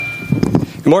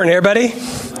Good morning, everybody.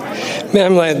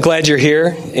 Man, I'm glad you're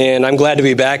here, and I'm glad to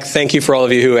be back. Thank you for all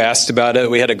of you who asked about it.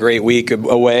 We had a great week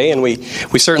away, and we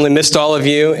certainly missed all of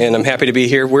you, and I'm happy to be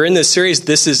here. We're in this series,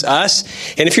 This Is Us,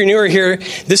 and if you're newer here,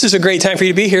 this is a great time for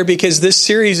you to be here because this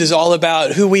series is all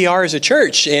about who we are as a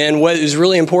church and what is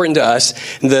really important to us,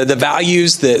 the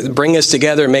values that bring us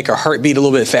together and make our heart beat a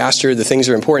little bit faster, the things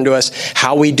that are important to us,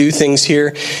 how we do things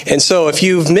here. And so if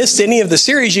you've missed any of the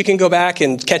series, you can go back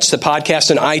and catch the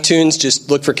podcast on iTunes. Just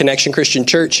look for Connection Christian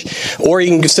Church. Or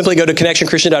you can simply go to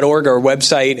connectionchristian.org, our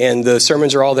website, and the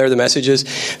sermons are all there, the messages.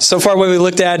 So far, what we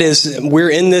looked at is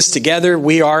we're in this together.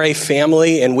 We are a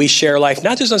family, and we share life,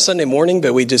 not just on Sunday morning,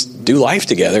 but we just do life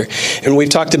together. And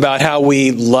we've talked about how we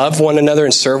love one another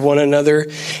and serve one another,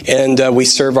 and we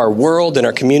serve our world and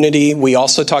our community. We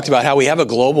also talked about how we have a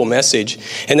global message,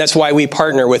 and that's why we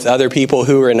partner with other people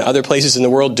who are in other places in the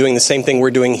world doing the same thing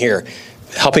we're doing here,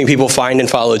 helping people find and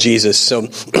follow Jesus. So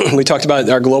we talked about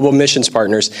our global missions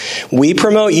partners. We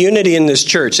promote unity in this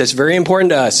church. That's very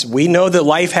important to us. We know that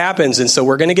life happens, and so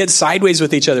we're going to get sideways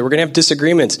with each other. We're going to have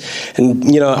disagreements.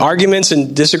 And, arguments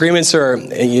and disagreements are,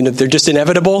 they're just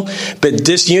inevitable, but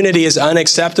disunity is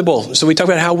unacceptable. So we talk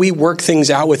about how we work things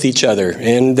out with each other,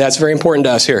 and that's very important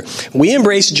to us here. We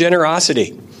embrace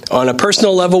generosity. On a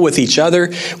personal level with each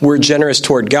other, we're generous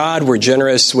toward God, we're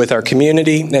generous with our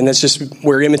community, and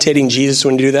we're imitating Jesus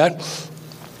when we do that.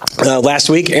 Last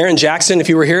week, Aaron Jackson, if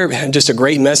you were here, had just a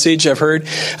great message I've heard.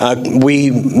 We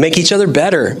make each other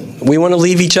better. We want to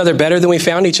leave each other better than we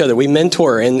found each other. We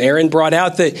mentor, and Aaron brought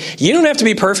out that you don't have to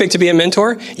be perfect to be a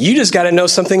mentor. You just got to know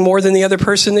something more than the other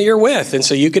person that you're with, and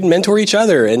so you can mentor each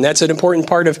other, and that's an important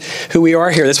part of who we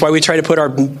are here. That's why we try to put our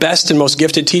best and most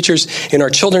gifted teachers in our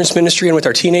children's ministry and with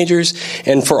our teenagers,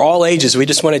 and for all ages. We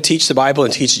just want to teach the Bible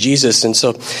and teach Jesus, and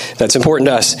so that's important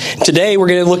to us. Today, we're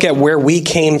going to look at where we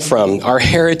came from, our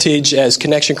heritage as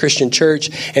Connection Christian Church,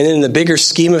 and then in the bigger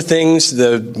scheme of things,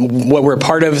 what we're a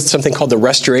part of, something called the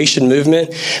Restoration Movement.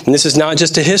 And this is not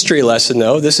just a history lesson,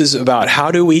 though. This is about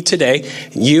how do we today,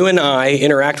 you and I,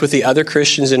 interact with the other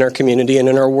Christians in our community and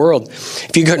in our world.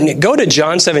 If you go to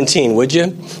John 17, would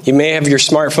you? You may have your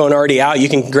smartphone already out. You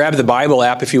can grab the Bible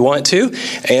app if you want to.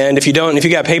 And if you don't, if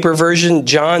you got paper version,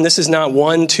 John, this is not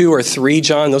 1, 2, or 3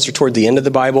 John. Those are toward the end of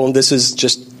the Bible. This is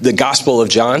just the Gospel of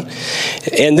John.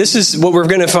 And this is what we're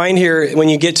going to find here when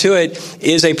you get to it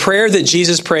is a prayer that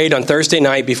Jesus prayed on Thursday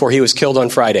night before he was killed on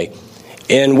Friday.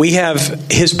 And we have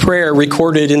his prayer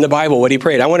recorded in the Bible, what he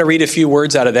prayed. I want to read a few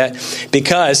words out of that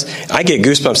because I get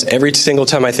goosebumps every single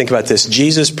time I think about this.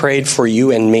 Jesus prayed for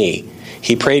you and me.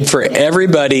 He prayed for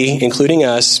everybody, including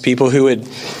us, people who would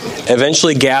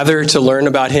eventually gather to learn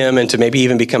about him and to maybe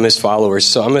even become his followers.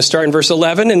 So I'm going to start in verse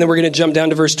 11, and then we're going to jump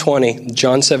down to verse 20,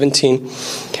 John 17.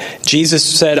 Jesus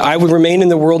said, I would remain in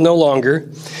the world no longer,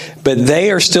 but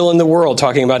they are still in the world,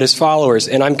 talking about his followers,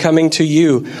 and I'm coming to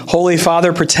you. Holy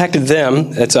Father, protect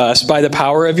them, that's us, by the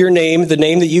power of your name, the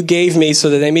name that you gave me,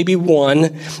 so that they may be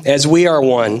one as we are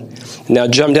one. Now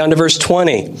jump down to verse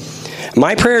 20.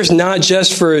 My prayer is not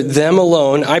just for them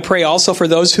alone. I pray also for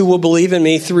those who will believe in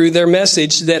me through their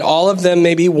message, that all of them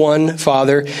may be one,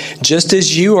 Father, just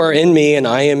as you are in me and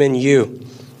I am in you.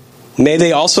 May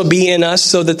they also be in us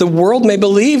so that the world may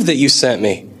believe that you sent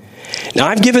me. Now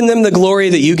I've given them the glory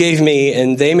that you gave me,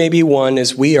 and they may be one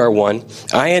as we are one.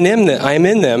 I am in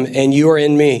them, and you are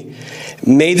in me.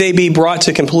 May they be brought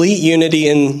to complete unity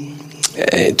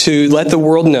to let the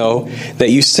world know that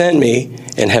you sent me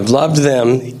and have loved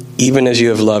them even as you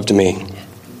have loved me.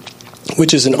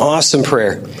 Which is an awesome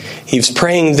prayer. He's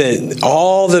praying that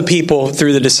all the people,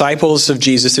 through the disciples of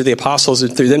Jesus, through the apostles,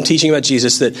 through them teaching about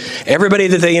Jesus, that everybody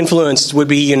that they influenced would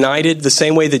be united the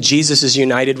same way that Jesus is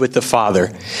united with the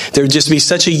Father. There would just be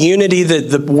such a unity that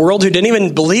the world who didn't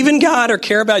even believe in God or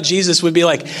care about Jesus would be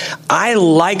like, I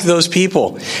like those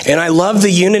people, and I love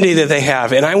the unity that they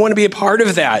have, and I want to be a part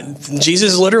of that.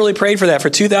 Jesus literally prayed for that for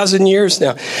 2,000 years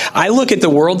now. I look at the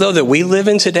world, though, that we live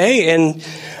in today, and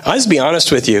I'll just be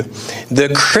honest with you.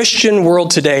 The Christian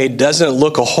world today doesn't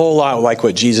look a whole lot like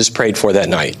what Jesus prayed for that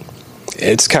night.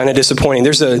 It's kind of disappointing.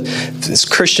 There's this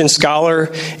Christian scholar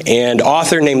and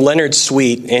author named Leonard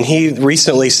Sweet, and he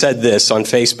recently said this on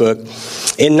Facebook.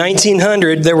 In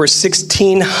 1900, there were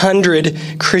 1,600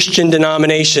 Christian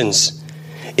denominations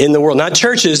in the world. Not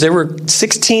churches, there were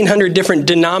 1,600 different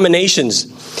denominations.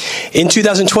 In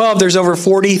 2012, there's over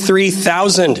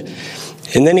 43,000.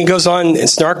 And then he goes on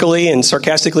snarkily and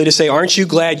sarcastically to say, aren't you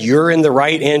glad you're in the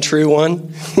right and true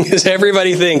one? Because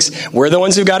everybody thinks we're the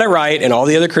ones who got it right and all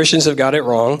the other Christians have got it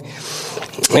wrong.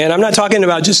 And I'm not talking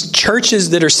about just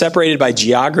churches that are separated by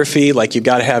geography, like you've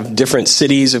got to have different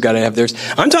cities, you've got to have theirs.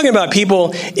 I'm talking about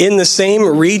people in the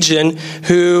same region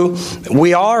who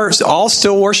we are all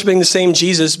still worshiping the same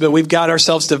Jesus, but we've got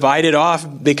ourselves divided off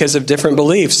because of different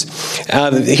beliefs.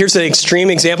 Here's an extreme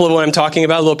example of what I'm talking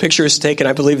about. A little picture is taken.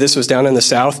 I believe this was down in the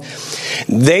South.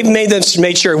 They've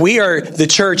made sure we are the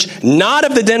church, not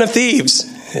of the den of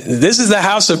thieves. This is the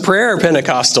house of prayer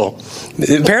Pentecostal.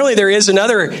 Apparently there is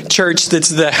another church that's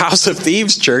the house of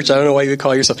thieves church. I don't know why you would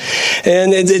call yourself.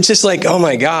 And it's just like, oh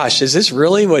my gosh, is this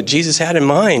really what Jesus had in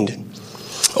mind?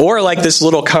 Or like this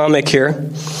little comic here.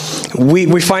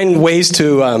 We find ways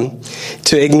to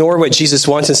ignore what Jesus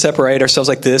wants and separate ourselves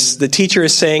like this. The teacher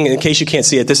is saying, in case you can't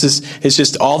see it, this is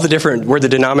just all the different, where the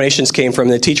denominations came from.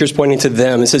 The teacher's pointing to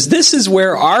them and says, this is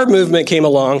where our movement came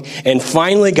along and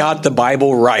finally got the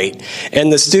Bible right.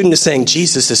 And the student is saying,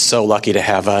 Jesus is so lucky to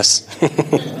have us.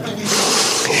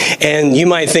 And you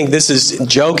might think this is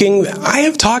joking. I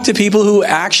have talked to people who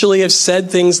actually have said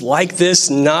things like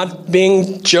this, not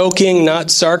being joking,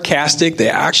 not sarcastic. They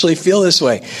actually feel this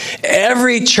way.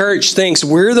 Every church thinks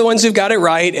we're the ones who've got it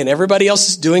right and everybody else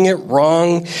is doing it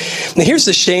wrong. Now, here's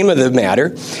the shame of the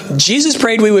matter. Jesus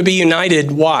prayed we would be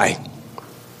united. Why?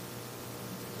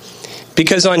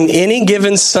 Because on any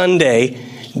given Sunday,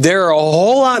 there are a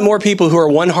whole lot more people who are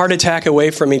one heart attack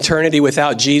away from eternity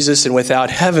without Jesus and without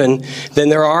heaven than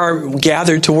there are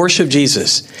gathered to worship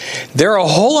Jesus. There are a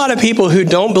whole lot of people who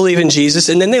don't believe in Jesus,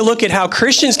 and then they look at how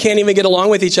Christians can't even get along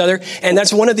with each other, and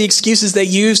that's one of the excuses they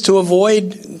use to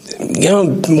avoid,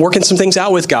 working some things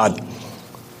out with God.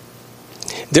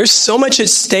 There's so much at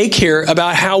stake here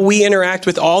about how we interact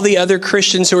with all the other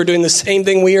Christians who are doing the same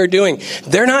thing we are doing.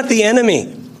 They're not the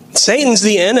enemy. Satan's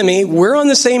the enemy. We're on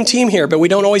the same team here, but we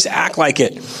don't always act like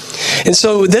it. And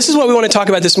so this is what we want to talk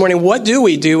about this morning. What do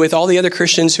we do with all the other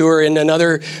Christians who are in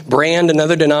another brand,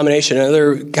 another denomination,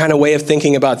 another kind of way of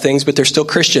thinking about things, but they're still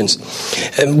Christians?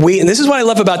 And this is what I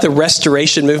love about the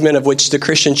restoration movement of which the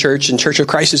Christian church and Church of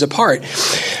Christ is a part.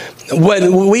 What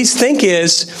we think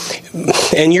is,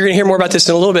 and you're going to hear more about this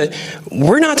in a little bit,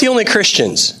 we're not the only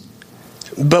Christians,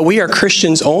 but we are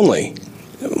Christians only.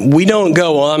 We don't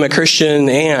go, well, I'm a Christian,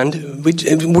 and we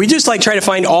just try to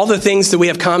find all the things that we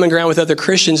have common ground with other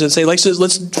Christians and say,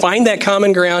 let's find that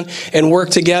common ground and work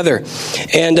together.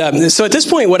 And so at this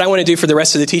point, what I want to do for the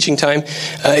rest of the teaching time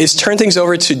is turn things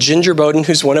over to Ginger Bowden,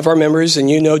 who's one of our members, and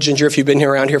you know Ginger if you've been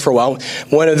around here for a while.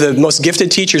 One of the most gifted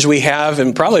teachers we have,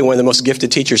 and probably one of the most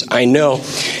gifted teachers I know.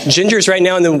 Ginger is right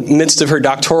now in the midst of her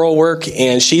doctoral work,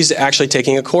 and she's actually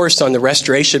taking a course on the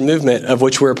restoration movement of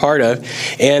which we're a part of.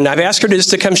 And I've asked her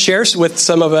to come share with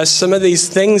some of us some of these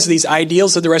things, these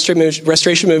ideals of the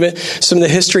restoration movement, some of the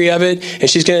history of it. And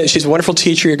she's a wonderful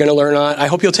teacher. You're going to learn a lot. I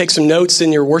hope you'll take some notes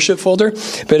in your worship folder.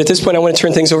 But at this point, I want to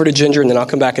turn things over to Ginger, and then I'll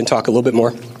come back and talk a little bit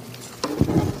more.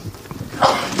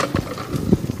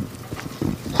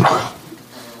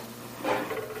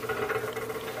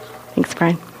 Thanks,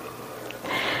 Brian.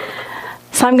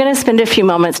 So I'm going to spend a few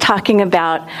moments talking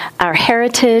about our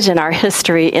heritage and our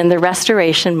history in the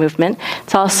Restoration Movement.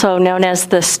 It's also known as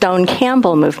the Stone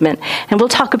Campbell Movement, and we'll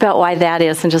talk about why that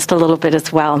is in just a little bit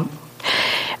as well.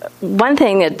 One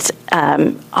thing that's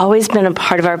always been a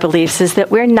part of our beliefs is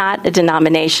that we're not a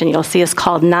denomination. You'll see us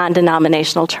called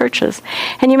non-denominational churches.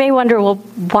 And you may wonder, well,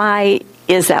 why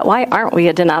is that? Why aren't we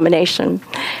a denomination?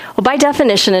 Well, by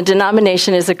definition, a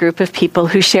denomination is a group of people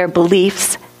who share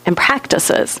beliefs and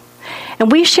practices.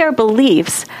 And we share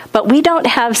beliefs, but we don't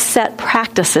have set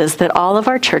practices that all of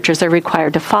our churches are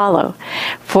required to follow.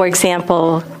 For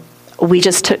example, we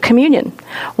just took communion.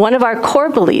 One of our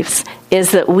core beliefs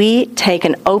is that we take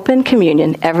an open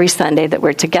communion every Sunday that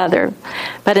we're together.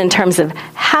 But in terms of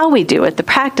how we do it, the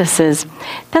practices,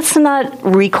 that's not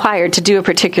required to do a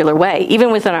particular way.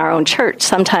 Even within our own church,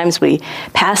 sometimes we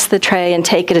pass the tray and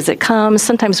take it as it comes.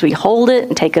 Sometimes we hold it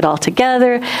and take it all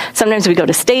together. Sometimes we go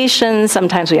to stations.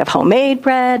 Sometimes we have homemade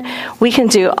bread. We can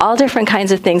do all different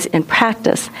kinds of things in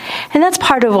practice. And that's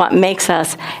part of what makes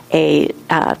us a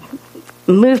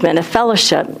movement, a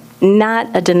fellowship,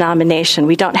 not a denomination.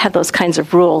 We don't have those kinds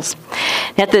of rules.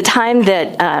 At the time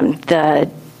that the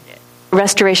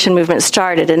Restoration Movement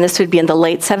started, and this would be in the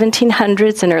late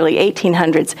 1700s and early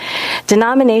 1800s,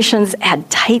 denominations had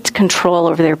tight control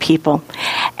over their people.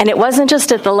 And it wasn't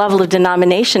just at the level of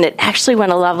denomination, it actually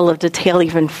went a level of detail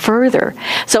even further.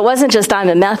 So it wasn't just I'm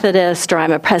a Methodist or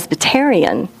I'm a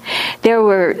Presbyterian. There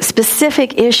were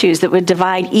specific issues that would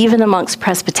divide even amongst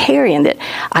Presbyterian, that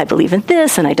I believe in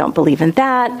this and I don't believe in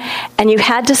that. And you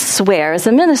had to swear as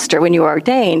a minister when you were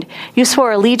ordained, you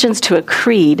swore allegiance to a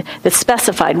creed that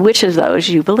specified which of those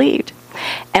you believed.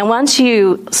 And once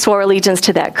you swore allegiance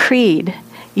to that creed,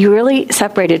 you really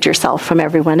separated yourself from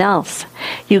everyone else.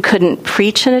 You couldn't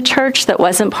preach in a church that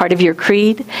wasn't part of your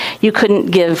creed. You couldn't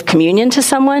give communion to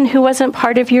someone who wasn't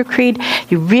part of your creed.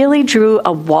 You really drew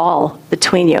a wall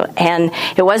between you. And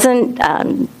it wasn't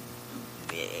a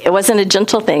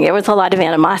gentle thing. It was a lot of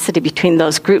animosity between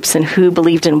those groups and who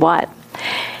believed in what.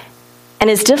 And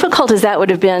as difficult as that would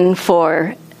have been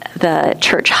for the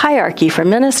church hierarchy, for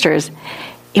ministers,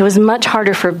 it was much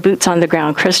harder for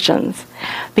boots-on-the-ground Christians.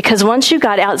 Because once you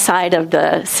got outside of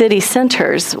the city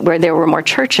centers where there were more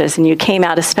churches, and you came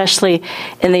out especially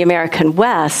in the American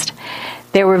West,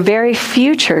 there were very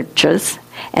few churches,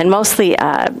 and mostly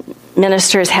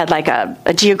ministers had like a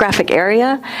geographic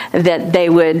area that they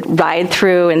would ride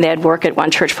through, and they'd work at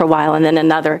one church for a while and then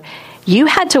another. You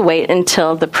had to wait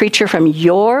until the preacher from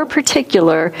your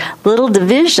particular little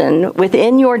division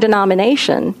within your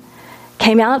denomination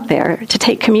came out there to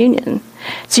take communion.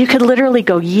 So you could literally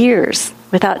go years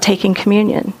without taking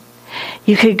communion.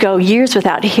 You could go years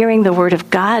without hearing the Word of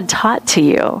God taught to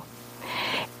you.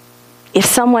 If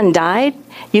someone died,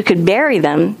 you could bury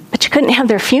them, but you couldn't have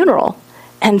their funeral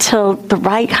until the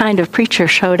right kind of preacher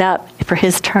showed up for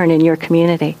his turn in your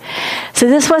community. So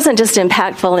this wasn't just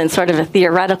impactful in sort of a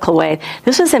theoretical way.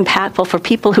 This was impactful for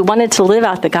people who wanted to live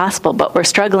out the gospel but were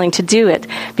struggling to do it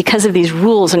because of these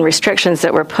rules and restrictions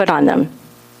that were put on them.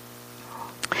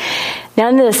 Now,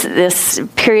 in this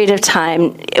period of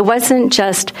time, it wasn't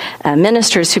just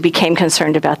ministers who became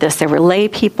concerned about this. There were lay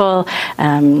people,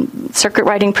 circuit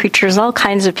riding preachers, all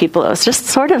kinds of people. It was just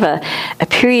sort of a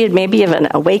period maybe of an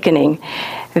awakening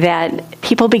that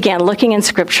people began looking in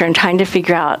Scripture and trying to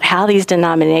figure out how these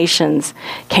denominations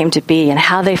came to be and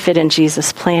how they fit in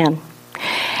Jesus' plan.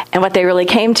 And what they really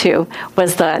came to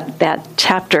was that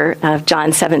chapter of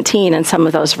John 17 and some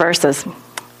of those verses.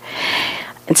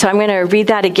 And so I'm going to read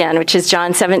that again, which is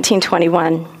John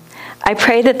 17:21. I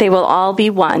pray that they will all be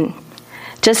one,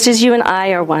 just as you and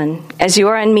I are one, as you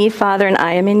are in me, Father, and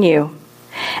I am in you.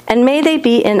 And may they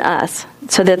be in us,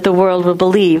 so that the world will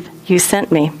believe you sent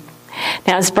me.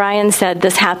 Now, as Brian said,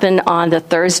 this happened on the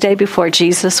Thursday before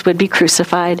Jesus would be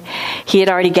crucified. He had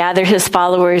already gathered his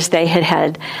followers. He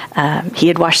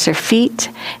had washed their feet,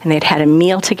 and they'd had a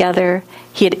meal together.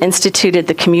 He had instituted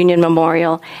the communion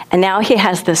memorial, and now he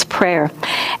has this prayer.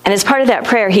 And as part of that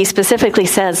prayer, he specifically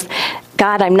says,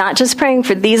 God, I'm not just praying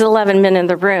for these 11 men in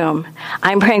the room.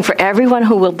 I'm praying for everyone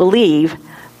who will believe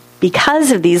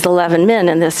because of these 11 men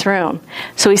in this room.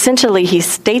 So essentially, he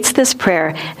states this prayer,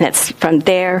 and it's from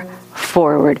there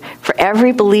forward. For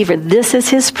every believer, this is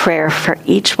his prayer for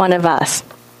each one of us.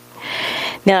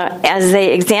 Now, as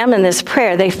they examined this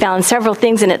prayer, they found several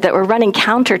things in it that were running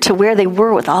counter to where they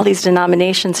were with all these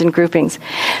denominations and groupings.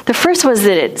 The first was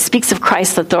that it speaks of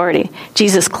Christ's authority.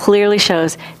 Jesus clearly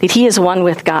shows that he is one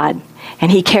with God,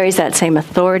 and he carries that same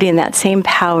authority and that same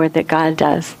power that God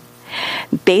does.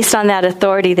 Based on that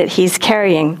authority that he's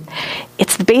carrying,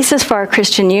 it's the basis for our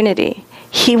Christian unity.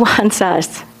 He wants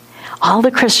us, all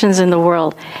the Christians in the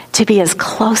world, to be as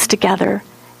close together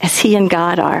as he and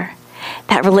God are.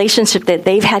 That relationship that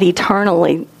they've had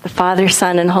eternally, the Father,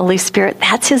 Son, and Holy Spirit,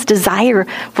 that's his desire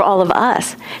for all of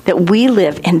us, that we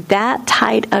live in that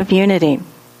tight of unity.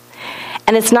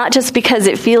 And it's not just because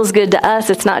it feels good to us.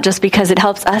 It's not just because it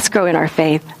helps us grow in our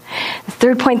faith. The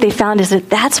third point they found is that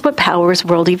that's what powers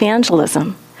world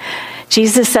evangelism.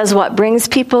 Jesus says what brings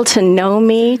people to know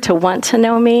me, to want to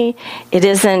know me, it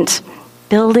isn't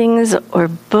buildings or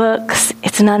books.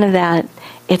 It's none of that.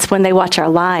 It's when they watch our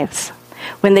lives.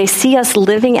 When they see us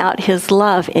living out his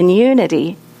love in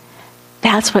unity,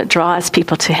 that's what draws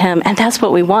people to him. And that's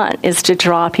what we want, is to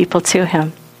draw people to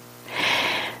him.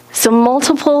 So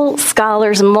multiple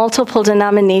scholars, multiple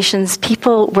denominations,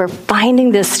 people were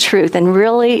finding this truth and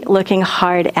really looking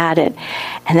hard at it.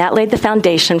 And that laid the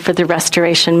foundation for the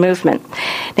Restoration movement.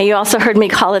 Now, you also heard me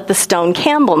call it the Stone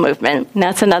Campbell movement. And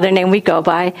that's another name we go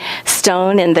by.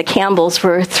 Stone and the Campbells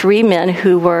were three men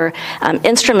who were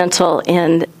instrumental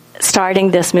in starting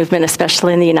this movement,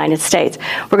 especially in the United States.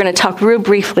 We're going to talk real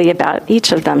briefly about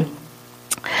each of them.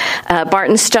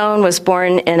 Barton Stone was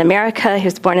born in America. He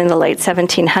was born in the late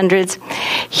 1700s.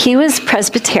 He was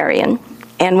Presbyterian,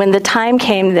 and when the time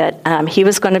came that he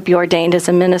was going to be ordained as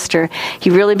a minister, he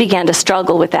really began to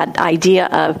struggle with that idea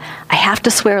of, I have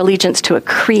to swear allegiance to a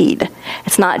creed.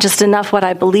 It's not just enough what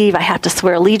I believe. I have to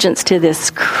swear allegiance to this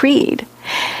creed.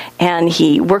 And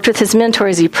he worked with his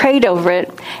mentors, he prayed over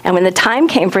it, and when the time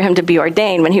came for him to be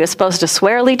ordained, when he was supposed to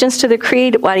swear allegiance to the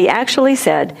creed, what he actually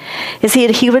said is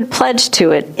he would pledge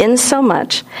to it in so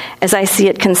much as I see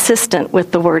it consistent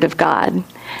with the Word of God.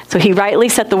 So he rightly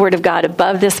set the Word of God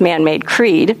above this man-made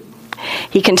creed,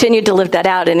 He continued to live that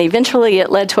out, and eventually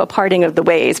it led to a parting of the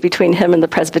ways between him and the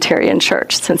Presbyterian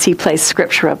Church, since he placed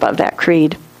Scripture above that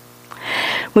creed.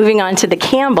 Moving on to the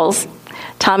Campbells,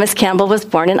 Thomas Campbell was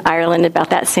born in Ireland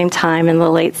about that same time in the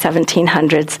late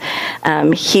 1700s.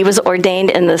 He was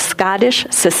ordained in the Scottish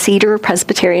Seceder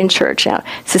Presbyterian Church. Now,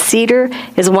 Seceder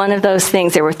is one of those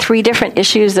things. There were 3 different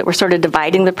issues that were sort of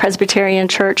dividing the Presbyterian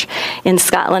Church in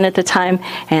Scotland at the time.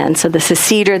 And so the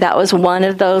Seceder, that was one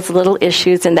of those little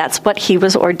issues, and that's what he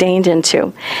was ordained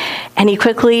into. And he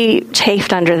quickly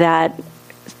chafed under that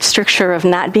stricture of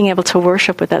not being able to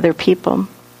worship with other people.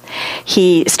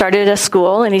 He started a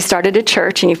school and he started a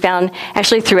church, and you found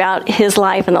actually throughout his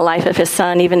life and the life of his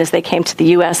son, even as they came to the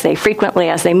U.S., they frequently,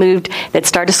 as they moved, they'd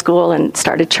start a school and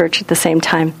start a church at the same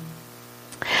time.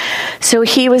 So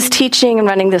he was teaching and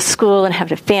running this school and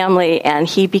having a family, and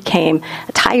he became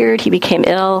tired, he became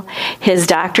ill. His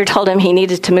doctor told him he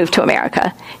needed to move to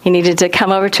America. He needed to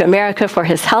come over to America for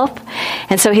his health.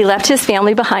 And so he left his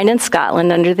family behind in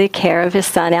Scotland under the care of his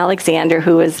son, Alexander,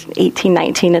 who was 18,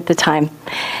 19 at the time.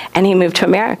 And he moved to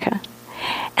America.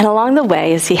 And along the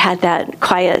way, as he had that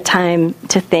quiet time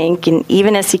to think, and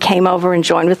even as he came over and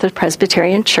joined with the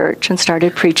Presbyterian Church and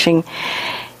started preaching,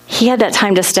 he had that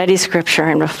time to study Scripture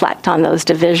and reflect on those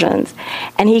divisions.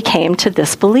 And he came to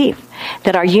this belief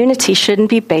that our unity shouldn't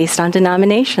be based on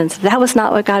denominations. That was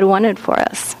not what God wanted for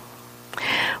us.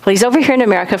 Well, he's over here in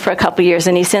America for a couple years,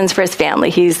 and he sends for his family.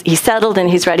 He's settled, and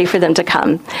he's ready for them to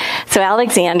come. So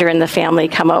Alexander and the family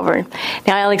come over.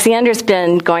 Now, Alexander's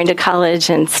been going to college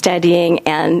and studying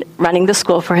and running the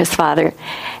school for his father.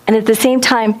 And at the same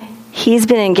time, he's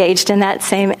been engaged in that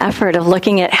same effort of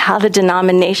looking at how the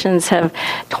denominations have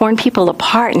torn people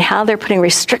apart and how they're putting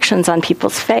restrictions on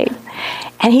people's faith.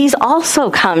 And he's also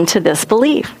come to this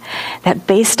belief that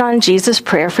based on Jesus'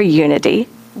 prayer for unity,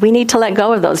 we need to let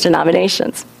go of those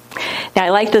denominations. Now, I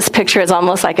like this picture. It's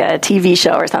almost like a TV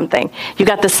show or something. You've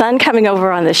got the son coming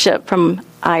over on the ship from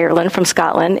Ireland, from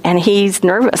Scotland, and he's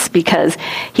nervous because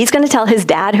he's going to tell his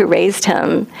dad who raised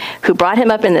him, who brought him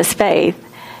up in this faith,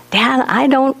 Dad, I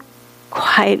don't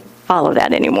quite follow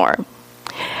that anymore.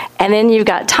 And then you've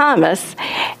got Thomas,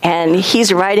 and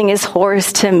he's riding his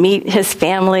horse to meet his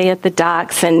family at the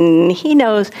docks, and he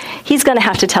knows he's going to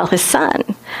have to tell his son,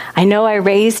 I know I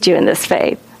raised you in this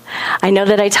faith. I know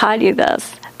that I taught you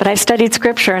this, but I've studied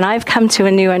Scripture, and I've come to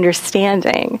a new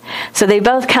understanding. So they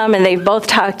both come, and they've both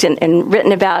talked and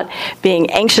written about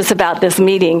being anxious about this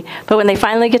meeting, but when they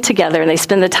finally get together and they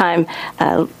spend the time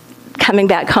coming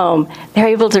back home, they're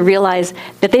able to realize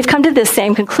that they've come to this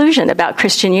same conclusion about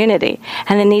Christian unity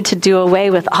and the need to do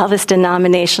away with all this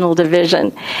denominational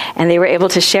division. And they were able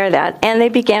to share that, and they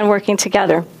began working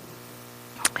together.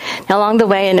 Now, along the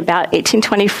way, in about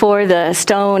 1824, the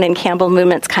Stone and Campbell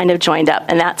movements kind of joined up,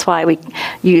 and that's why we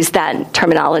use that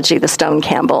terminology, the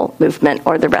Stone-Campbell movement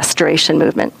or the Restoration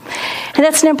movement. And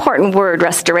that's an important word,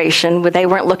 restoration. They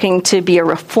weren't looking to be a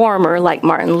reformer like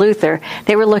Martin Luther.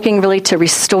 They were looking really to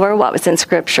restore what was in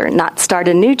Scripture, not start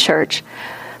a new church,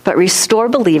 but restore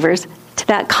believers to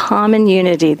that common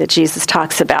unity that Jesus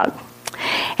talks about.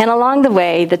 And along the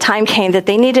way, the time came that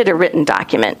they needed a written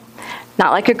document.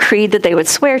 Not like a creed that they would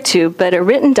swear to, but a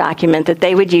written document that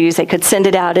they would use. They could send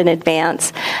it out in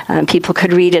advance. People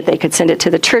could read it. They could send it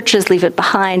to the churches, leave it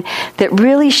behind, that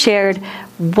really shared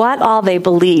what all they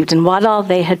believed and what all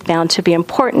they had found to be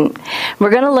important. We're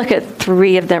going to look at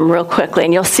 3 of them real quickly,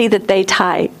 and you'll see that they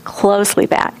tie closely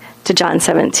back to John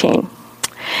 17.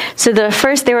 So there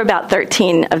were about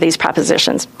 13 of these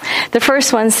propositions. The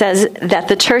first one says that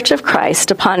the Church of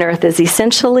Christ upon earth is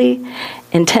essentially,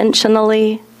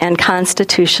 intentionally, and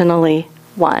constitutionally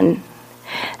one.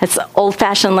 That's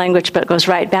old-fashioned language, but it goes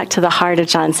right back to the heart of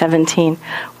John 17.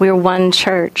 We're one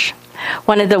church.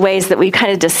 One of the ways that we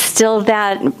kind of distilled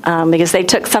that, because they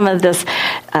took some of this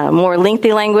more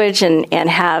lengthy language and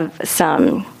have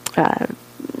some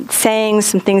sayings,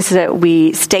 some things that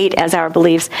we state as our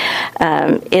beliefs,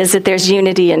 is that there's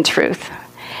unity in truth.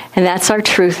 And that's our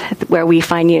truth where we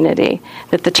find unity,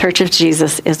 that the Church of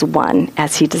Jesus is one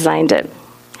as he designed it.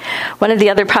 One of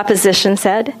the other propositions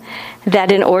said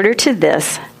that in order to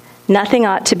this, nothing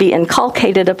ought to be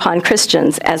inculcated upon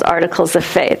Christians as articles of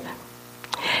faith.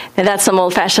 Now that's some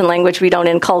old-fashioned language we don't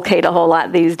inculcate a whole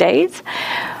lot these days.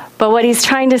 But what he's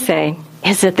trying to say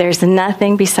is that there's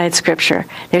nothing besides Scripture.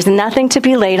 There's nothing to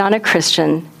be laid on a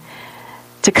Christian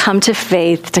to come to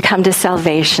faith, to come to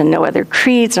salvation. No other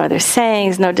creeds, no other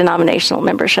sayings, no denominational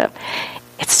membership.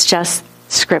 It's just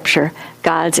Scripture,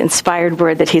 God's inspired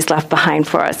word that he's left behind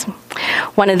for us.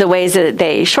 One of the ways that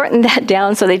they shortened that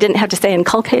down so they didn't have to say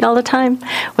inculcate all the time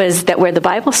was that where the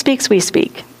Bible speaks, we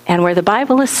speak. And where the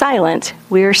Bible is silent,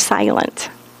 we're silent.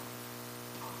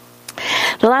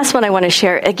 The last one I want to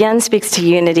share, again, speaks to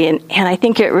unity, and I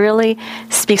think it really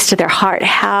speaks to their heart,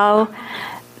 how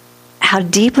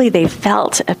deeply they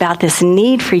felt about this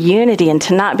need for unity and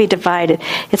to not be divided.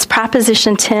 It's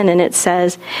Proposition 10, and it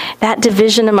says, that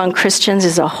division among Christians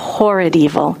is a horrid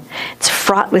evil. It's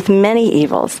fraught with many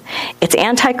evils. It's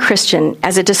anti-Christian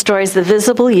as it destroys the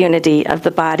visible unity of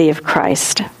the body of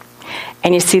Christ.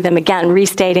 And you see them again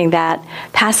restating that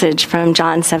passage from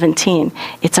John 17.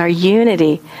 It's our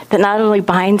unity that not only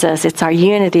binds us, it's our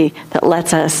unity that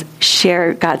lets us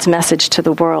share God's message to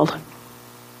the world.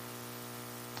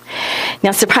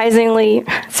 Now, surprisingly,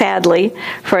 sadly,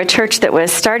 for a church that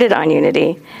was started on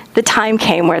unity, the time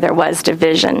came where there was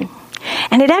division.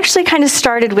 And it actually kind of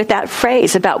started with that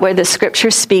phrase about where the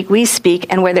scriptures speak, we speak,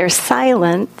 and where they're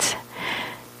silent.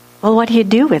 Well, what do you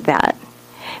do with that?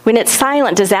 When it's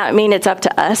silent, does that mean it's up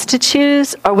to us to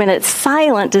choose? Or when it's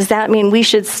silent, does that mean we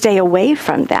should stay away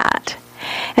from that?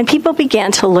 And people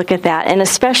began to look at that, and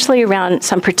especially around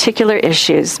some particular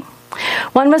issues.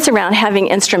 One was around having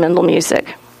instrumental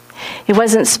music. It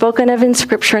wasn't spoken of in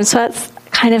Scripture, and so that's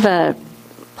kind of a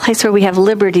place where we have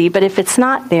liberty, but if it's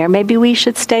not there, maybe we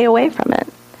should stay away from it.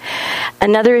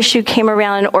 Another issue came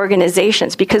around in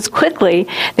organizations, because quickly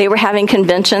they were having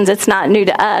conventions. It's not new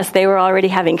to us. They were already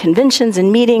having conventions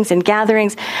and meetings and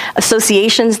gatherings,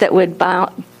 associations that would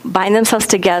bind themselves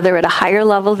together at a higher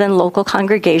level than local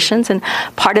congregations, and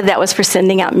part of that was for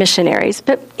sending out missionaries.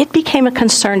 But it became a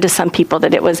concern to some people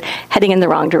that it was heading in the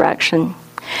wrong direction.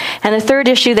 And the third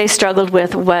issue they struggled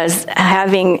with was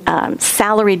having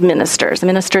salaried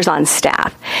ministers on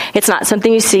staff. It's not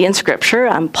something you see in Scripture.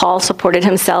 Paul supported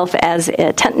himself as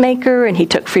a tent maker, and he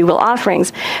took free will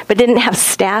offerings, but didn't have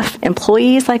staff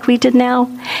employees like we did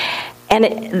now.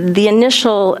 And the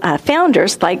initial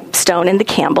founders, like Stone and the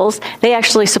Campbells, they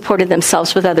actually supported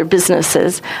themselves with other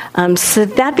businesses. So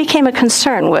that became a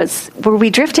concern, were we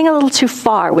drifting a little too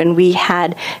far when we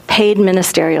had paid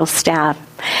ministerial staff?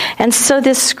 And so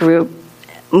this group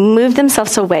moved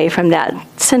themselves away from that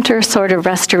center sort of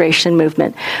restoration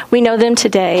movement. We know them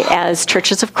today as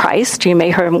Churches of Christ. You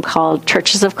may hear them called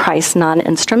Churches of Christ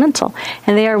Non-Instrumental.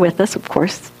 And they are with us, of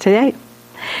course, today.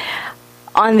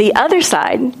 On the other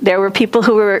side, there were people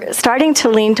who were starting to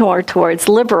lean more towards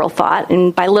liberal thought.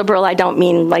 And by liberal, I don't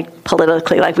mean like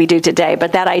politically like we do today,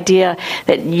 but that idea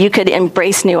that you could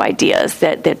embrace new ideas,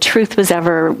 that truth was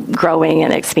ever growing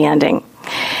and expanding.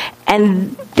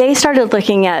 And they started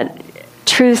looking at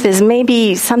truth as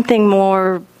maybe something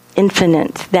more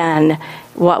infinite than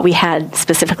what we had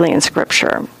specifically in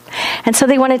Scripture. And so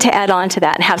they wanted to add on to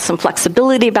that and have some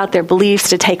flexibility about their beliefs,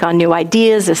 to take on new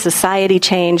ideas as society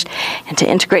changed, and to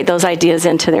integrate those ideas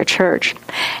into their church.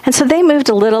 And so they moved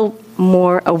a little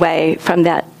more away from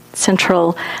that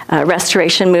central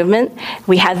restoration movement.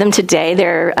 We have them today.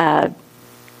 They're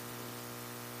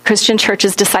Christian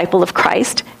Churches Disciple of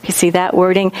Christ. You see that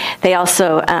wording. They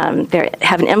also they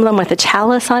have an emblem with a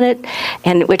chalice on it,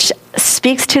 and which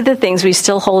speaks to the things we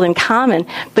still hold in common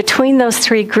between those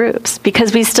three groups,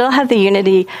 because we still have the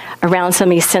unity around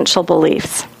some essential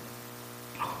beliefs.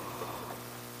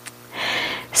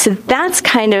 So that's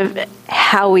kind of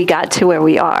how we got to where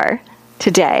we are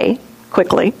today,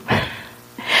 quickly.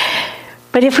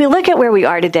 But if we look at where we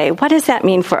are today, what does that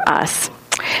mean for us?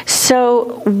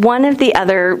 So one of the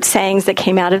other sayings that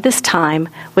came out of this time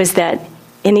was that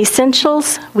in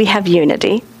essentials, we have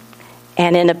unity,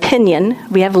 and in opinion,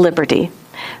 we have liberty,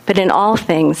 but in all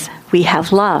things, we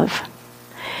have love.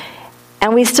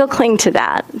 And we still cling to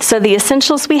that. So the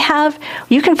essentials we have,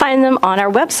 you can find them on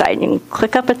our website. You can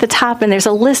click up at the top, and there's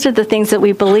a list of the things that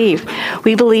we believe.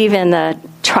 We believe in the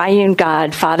triune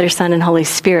God, Father, Son, and Holy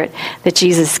Spirit, that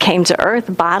Jesus came to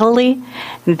earth bodily,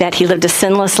 that he lived a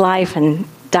sinless life and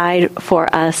died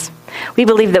for us. We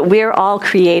believe that we're all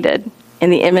created in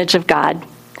the image of God,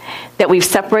 that we've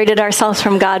separated ourselves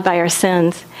from God by our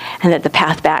sins, and that the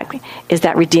path back is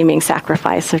that redeeming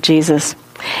sacrifice of Jesus.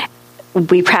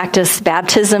 We practice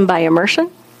baptism by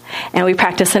immersion, and we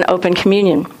practice an open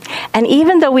communion. And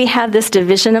even though we have this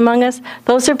division among us,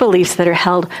 those are beliefs that are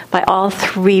held by all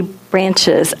three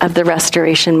branches of the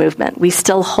restoration movement. We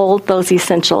still hold those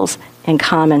essentials in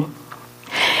common.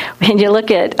 When you look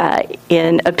at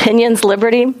in opinions,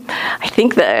 liberty, I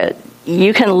think that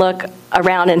you can look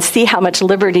around and see how much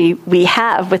liberty we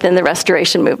have within the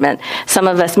restoration movement. Some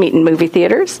of us meet in movie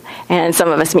theaters, and some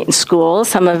of us meet in schools.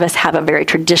 Some of us have a very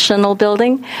traditional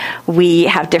building. We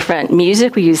have different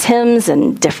music. We use hymns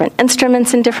and different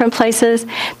instruments in different places,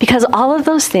 because all of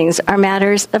those things are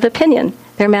matters of opinion.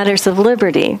 They're matters of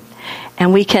liberty.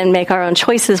 And we can make our own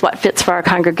choices, what fits for our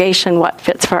congregation, what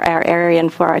fits for our area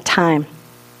and for our time.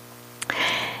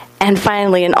 And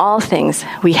finally, in all things,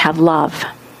 we have love.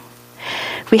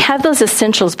 We have those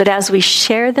essentials, but as we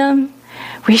share them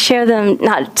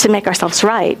not to make ourselves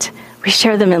right. We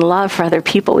share them in love for other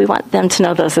people. We want them to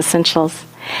know those essentials.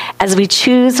 As we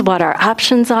choose what our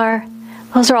options are,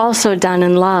 those are also done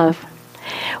in love.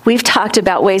 We've talked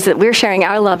about ways that we're sharing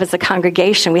our love as a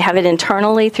congregation. We have it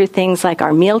internally through things like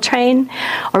our meal train,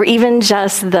 or even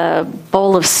just the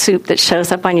bowl of soup that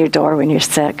shows up on your door when you're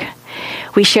sick.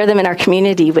 We share them in our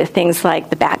community with things like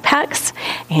the backpacks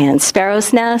and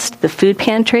Sparrow's Nest, the food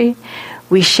pantry.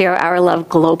 We share our love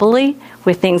globally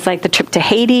with things like the trip to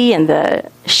Haiti and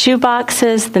the shoe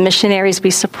boxes, the missionaries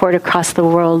we support across the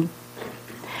world.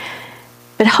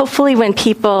 But hopefully when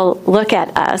people look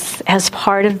at us as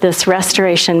part of this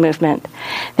restoration movement,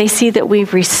 they see that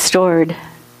we've restored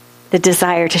the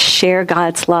desire to share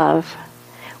God's love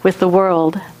with the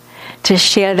world, to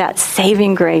share that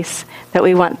saving grace that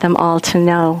we want them all to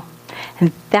know.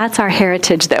 And that's our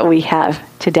heritage that we have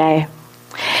today.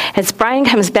 As Brian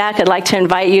comes back, I'd like to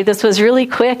invite you. This was really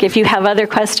quick. If you have other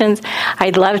questions,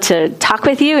 I'd love to talk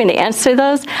with you and answer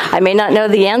those. I may not know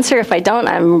the answer. If I don't,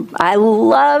 I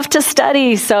love to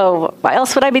study, so why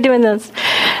else would I be doing this?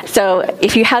 So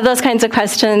if you have those kinds of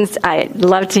questions, I'd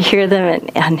love to hear them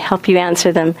and help you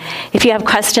answer them. If you have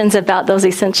questions about those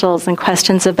essentials and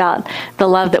questions about the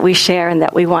love that we share and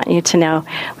that we want you to know,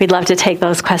 we'd love to take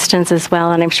those questions as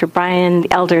well. And I'm sure Brian,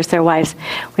 the elders, their wives,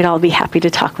 we'd all be happy to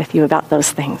talk with you about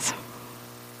those things.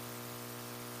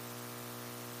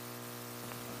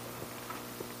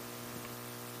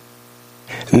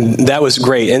 That was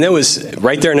great. And that was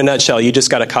right there in a nutshell. You just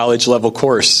got a college level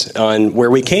course on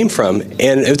where we came from.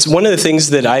 And it's one of the things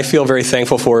that I feel very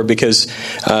thankful for, because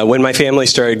when my family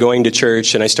started going to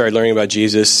church and I started learning about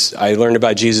Jesus, I learned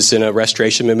about Jesus in a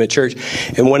Restoration Movement church.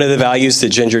 And one of the values that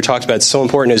Ginger talked about, so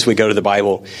important, is we go to the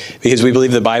Bible, because we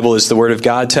believe the Bible is the Word of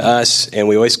God to us. And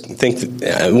we always think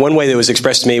that, one way that was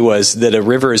expressed to me was that a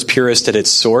river is purest at its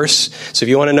source. So if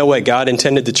you want to know what God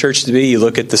intended the church to be, you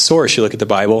look at the source, you look at the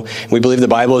Bible. And we believe the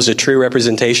Bible is a true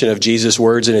representation of Jesus'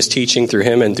 words and his teaching through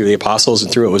him and through the apostles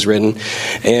and through what was written.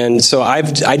 And so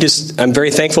I'm very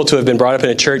thankful to have been brought up in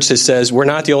a church that says we're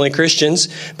not the only Christians,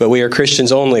 but we are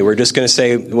Christians only. We're just going to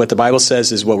say what the Bible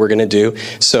says is what we're going to do.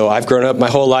 So I've grown up my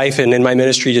whole life and in my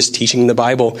ministry just teaching the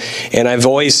Bible. And I've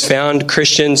always found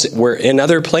Christians were in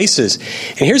other places.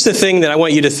 And here's the thing that I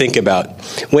want you to think about.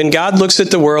 When God looks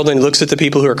at the world and looks at the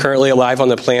people who are currently alive on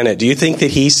the planet, do you think that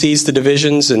he sees the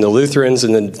divisions and the Lutherans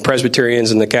and the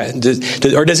Presbyterians and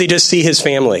or does he just see his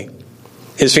family?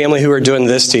 His family who are doing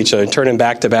this to each other, turning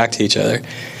back to each other.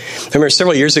 I remember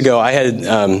several years ago, I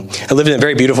lived in a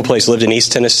very beautiful place, lived in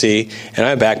East Tennessee, and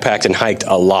I backpacked and hiked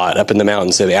a lot up in the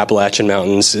mountains, the Appalachian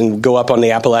Mountains, and go up on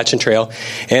the Appalachian Trail.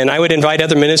 And I would invite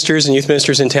other ministers and youth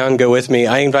ministers in town to go with me.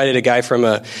 I invited a guy from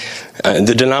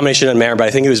the denomination doesn't matter, but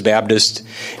I think he was Baptist.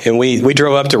 And we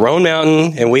drove up to Roan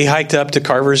Mountain, and we hiked up to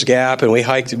Carver's Gap, and we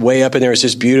hiked way up in there. It was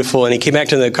just beautiful. And he came back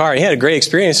to the car, and he had a great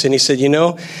experience. And he said,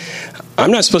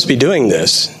 I'm not supposed to be doing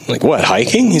this. I'm like, what,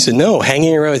 hiking? He said, no,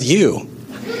 hanging around with you.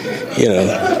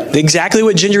 Exactly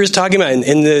what Ginger was talking about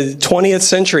in the 20th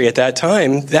century at that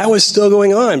time, that was still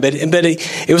going on. But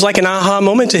it was like an aha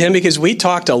moment to him, because we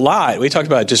talked a lot. We talked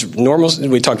about just normal,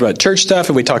 we talked about church stuff,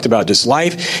 and we talked about just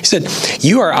life. He said,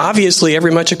 you are obviously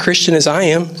every much a Christian as I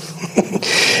am.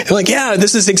 I'm like, yeah,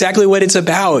 this is exactly what it's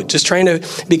about. Just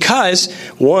because,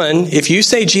 one, if you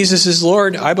say Jesus is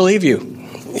Lord, I believe you.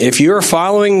 If you're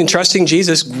following and trusting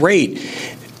Jesus, great.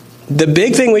 The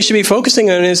big thing we should be focusing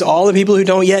on is all the people who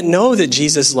don't yet know that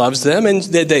Jesus loves them and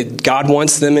that God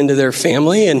wants them into their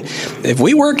family. And if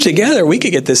we work together, we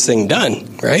could get this thing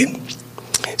done, right?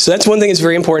 So that's one thing that's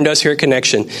very important to us here at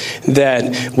Connection,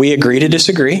 that we agree to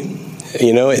disagree.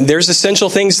 There's essential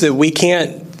things that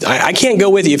I can't go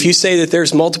with you. If you say that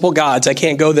there's multiple gods, I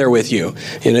can't go there with you.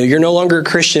 You're no longer a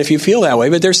Christian if you feel that way.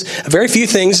 But there's very few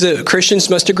things that Christians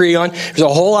must agree on. There's a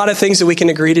whole lot of things that we can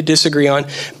agree to disagree on.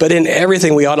 But in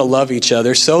everything, we ought to love each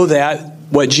other so that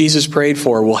what Jesus prayed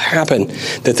for will happen,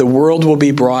 that the world will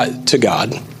be brought to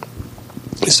God.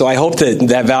 So I hope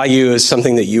that value is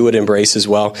something that you would embrace as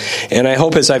well. And I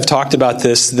hope, as I've talked about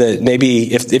this, that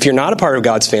maybe if you're not a part of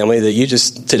God's family,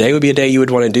 that today would be a day you would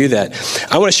want to do that.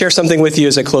 I want to share something with you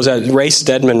as I close out. Ray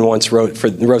Stedman once wrote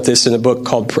this in a book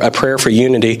called A Prayer for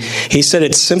Unity. He said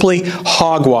it's simply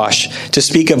hogwash to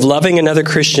speak of loving another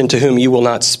Christian to whom you will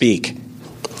not speak.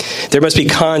 There must be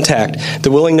contact, the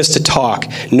willingness to talk,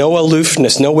 no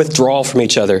aloofness, no withdrawal from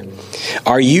each other.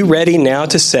 Are you ready now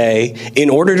to say, in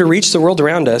order to reach the world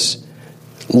around us,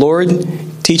 Lord,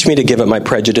 teach me to give up my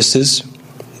prejudices,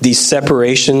 these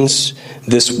separations,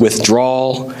 this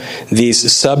withdrawal,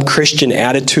 these sub-Christian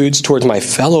attitudes towards my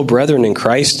fellow brethren in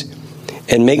Christ,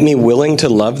 and make me willing to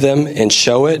love them and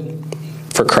show it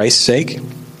for Christ's sake?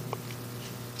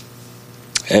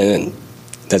 And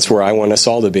that's where I want us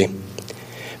all to be.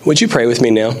 Would you pray with me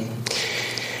now?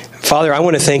 Father, I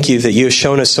want to thank you that you have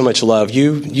shown us so much love.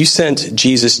 You sent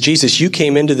Jesus. Jesus, you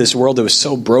came into this world that was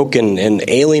so broken and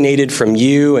alienated from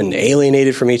you and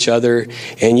alienated from each other.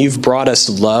 And you've brought us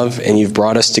love and you've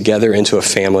brought us together into a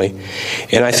family.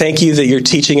 And I thank you that you're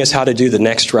teaching us how to do the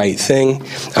next right thing.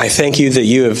 I thank you that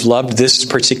you have loved this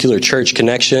particular church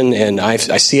connection. And I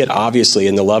see it obviously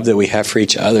in the love that we have for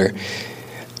each other.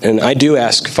 And I do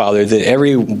ask, Father, that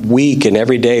every week and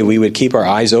every day we would keep our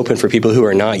eyes open for people who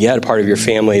are not yet a part of your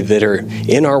family, that are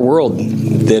in our world,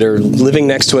 that are living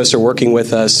next to us or working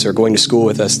with us or going to school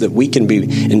with us, that we can be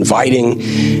inviting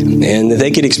and that they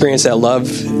could experience that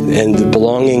love and the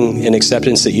belonging and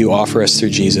acceptance that you offer us through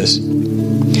Jesus.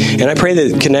 And I pray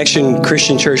that Connection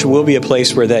Christian Church will be a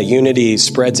place where that unity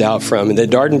spreads out from, and that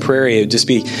Dardenne Prairie would just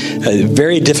be a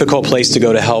very difficult place to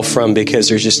go to hell from, because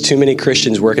there's just too many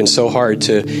Christians working so hard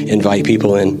to invite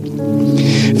people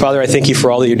in. Father, I thank you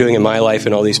for all that you're doing in my life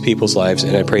and all these people's lives,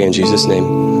 and I pray in Jesus' name,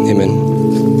 amen.